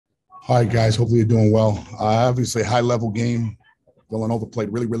All right, guys. Hopefully you're doing well. Obviously, high-level game. Villanova played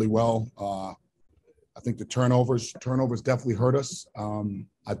really, really well. I think the turnovers definitely hurt us.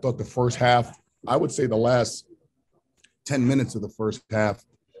 I thought the first half, I would say the last 10 minutes of the first half,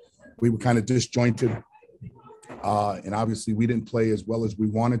 we were kind of disjointed. And obviously, we didn't play as well as we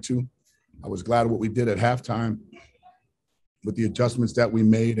wanted to. I was glad what we did at halftime with the adjustments that we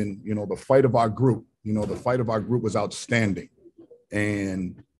made. And, the fight of our group, was outstanding.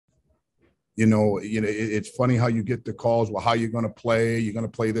 And it's funny how you get the calls, well, how you're going to play. You're going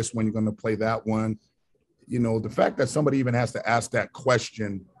to play this one. You're going to play that one. The fact that somebody even has to ask that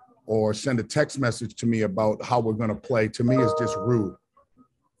question or send a text message to me about how we're going to play, to me, is just rude.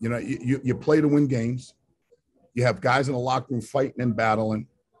 You play to win games. You have guys in the locker room fighting and battling,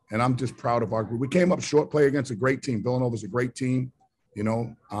 and I'm just proud of our group. We came up short, play against a great team. Villanova's a great team. They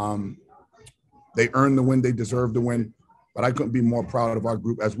earned the win. They deserve the win. But I couldn't be more proud of our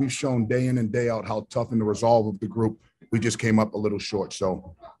group. As we've shown day in and day out how tough and the resolve of the group, we just came up a little short.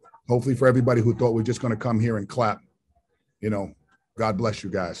 So hopefully for everybody who thought we're just going to come here and clap, God bless you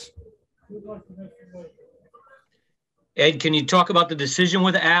guys. Ed, can you talk about the decision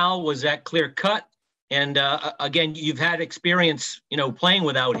with Al? Was that clear cut? And again, you've had experience, playing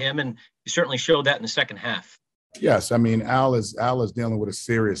without him, and you certainly showed that in the second half. Yes. I mean, Al is dealing with a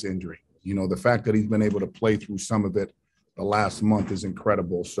serious injury. The fact that he's been able to play through some of it the last month is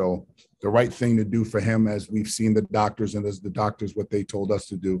incredible. So the right thing to do for him, as we've seen the doctors and as the doctors, what they told us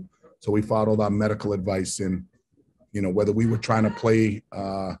to do. So we followed our medical advice, and, whether we were trying to play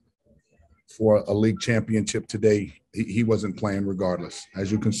for a league championship today, he wasn't playing regardless.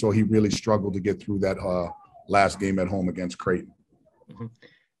 As you can see, he really struggled to get through that last game at home against Creighton. Mm-hmm.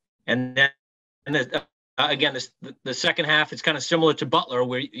 And then again, the second half, it's kind of similar to Butler,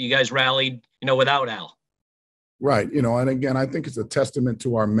 where you guys rallied, without Al. Right. And again, I think it's a testament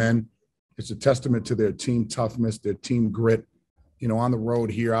to our men. It's a testament to their team toughness, their team grit. On the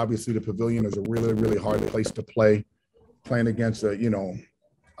road here, obviously the Pavilion is a really, really hard place to play, playing against a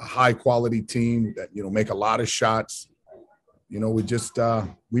high quality team that, make a lot of shots.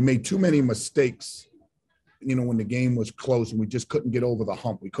 We made too many mistakes, when the game was close, and we just couldn't get over the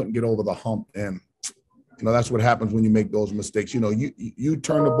hump. We couldn't get over the hump. And, that's what happens when you make those mistakes. You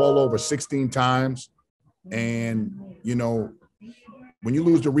turn the ball over 16 times. And, when you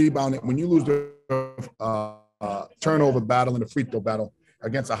lose the rebound, when you lose the turnover battle and the free throw battle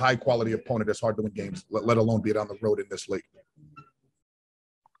against a high-quality opponent, it's hard to win games, let alone be it on the road in this league.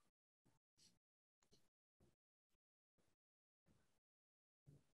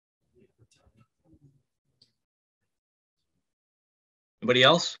 Anybody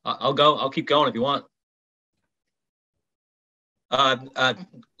else? I'll go. I'll keep going if you want. A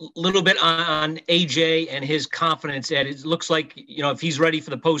little bit on AJ and his confidence, Ed. It looks like, if he's ready for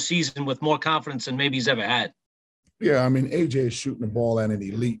the postseason with more confidence than maybe he's ever had. Yeah, I mean, AJ is shooting the ball at an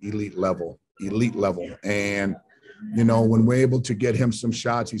elite level. And, when we're able to get him some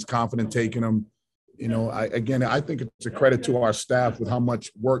shots, he's confident taking them. I think it's a credit to our staff with how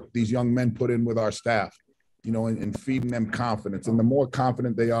much work these young men put in with our staff, and feeding them confidence. And the more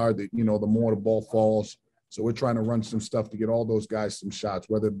confident they are, the more the ball falls. So we're trying to run some stuff to get all those guys some shots,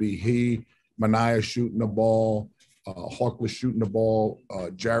 whether it be Mania shooting the ball, Hawk was shooting the ball,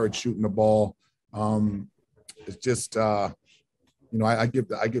 Jared shooting the ball. It's just, I give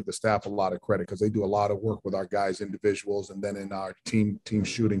the staff a lot of credit because they do a lot of work with our guys, individuals, and then in our team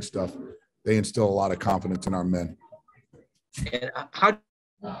shooting stuff, they instill a lot of confidence in our men. And how do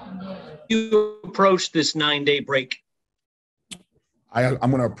you approach this 9-day break?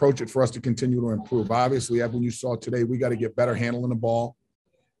 I'm going to approach it for us to continue to improve. Obviously, when you saw today, we got to get better handling the ball.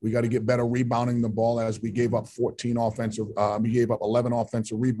 We got to get better rebounding the ball, as we gave up 14 offensive. We gave up 11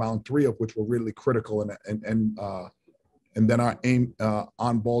 offensive rebounds, 3 of which were really critical. And then our aim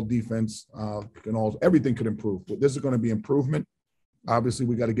on ball defense everything could improve. But this is going to be improvement. Obviously,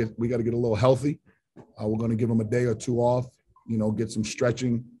 we got to get a little healthy. We're going to give them a day or two off. Get some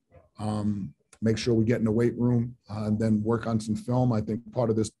stretching. Make sure we get in the weight room and then work on some film. I think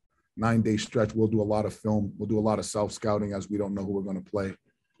part of this 9-day stretch, we'll do a lot of film. We'll do a lot of self-scouting, as we don't know who we're going to play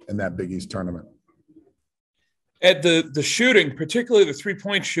in that Big East tournament. Ed, the shooting, particularly the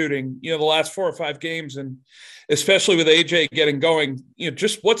three-point shooting, the last 4 or 5 games, and especially with AJ getting going,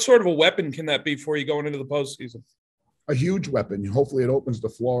 just what sort of a weapon can that be for you going into the postseason? A huge weapon. Hopefully it opens the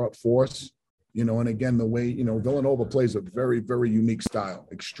floor up for us. And again, the way, Villanova plays a very, very unique style,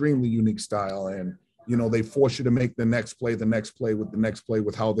 extremely unique style. And, they force you to make the next play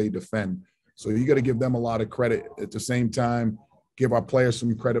with how they defend. So you got to give them a lot of credit. At the same time, give our players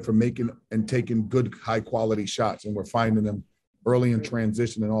some credit for making and taking good, high quality shots. And we're finding them early in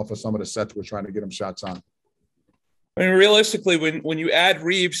transition and off of some of the sets we're trying to get them shots on. I mean, realistically, when you add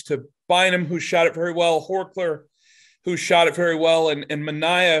Reeves to Bynum, who shot it very well, Horkler, who shot it very well, and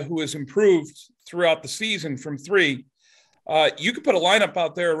Minaya, who has improved throughout the season from three, you could put a lineup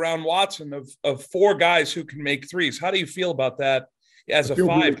out there around Watson of four guys who can make threes. How do you feel about that as a five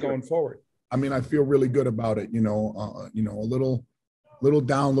really going forward? I mean, I feel really good about it. A little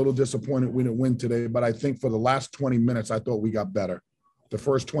down, a little disappointed we didn't win today, but I think for the last 20 minutes, I thought we got better. The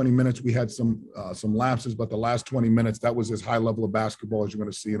first 20 minutes, we had some lapses, but the last 20 minutes, that was as high level of basketball as you're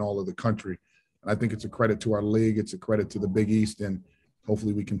going to see in all of the country. And I think it's a credit to our league. It's a credit to the Big East, and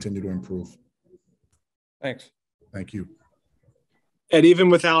hopefully we continue to improve. Thanks. Thank you. And even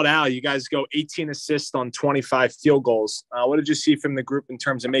without Al, you guys go 18 assists on 25 field goals. What did you see from the group in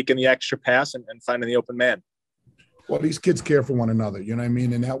terms of making the extra pass and finding the open man? Well, these kids care for one another, you know what I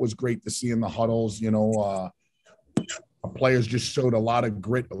mean? And that was great to see in the huddles. Our players just showed a lot of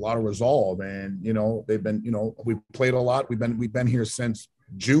grit, a lot of resolve. And, they've been, we've played a lot. We've been here since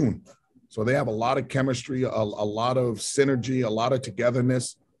June. So they have a lot of chemistry, a lot of synergy, a lot of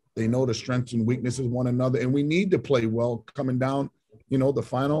togetherness. They know the strengths and weaknesses of one another. And we need to play well coming down. The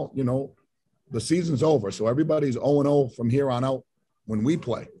final, the season's over. So everybody's 0-0 from here on out when we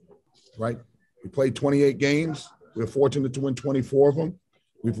play, right? We played 28 games. We're fortunate to win 24 of them.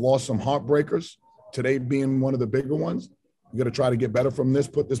 We've lost some heartbreakers, today being one of the bigger ones. We got to try to get better from this,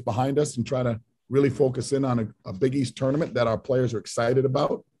 put this behind us, and try to really focus in on a Big East tournament that our players are excited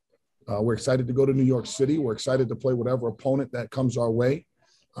about. We're excited to go to New York City. We're excited to play whatever opponent that comes our way.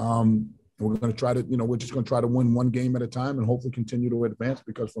 We're going to try to, we're just going to try to win one game at a time and hopefully continue to advance,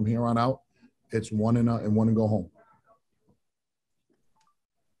 because from here on out, it's one and go home.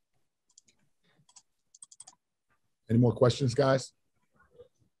 Any more questions, guys?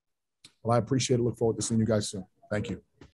 Well, I appreciate it. Look forward to seeing you guys soon. Thank you.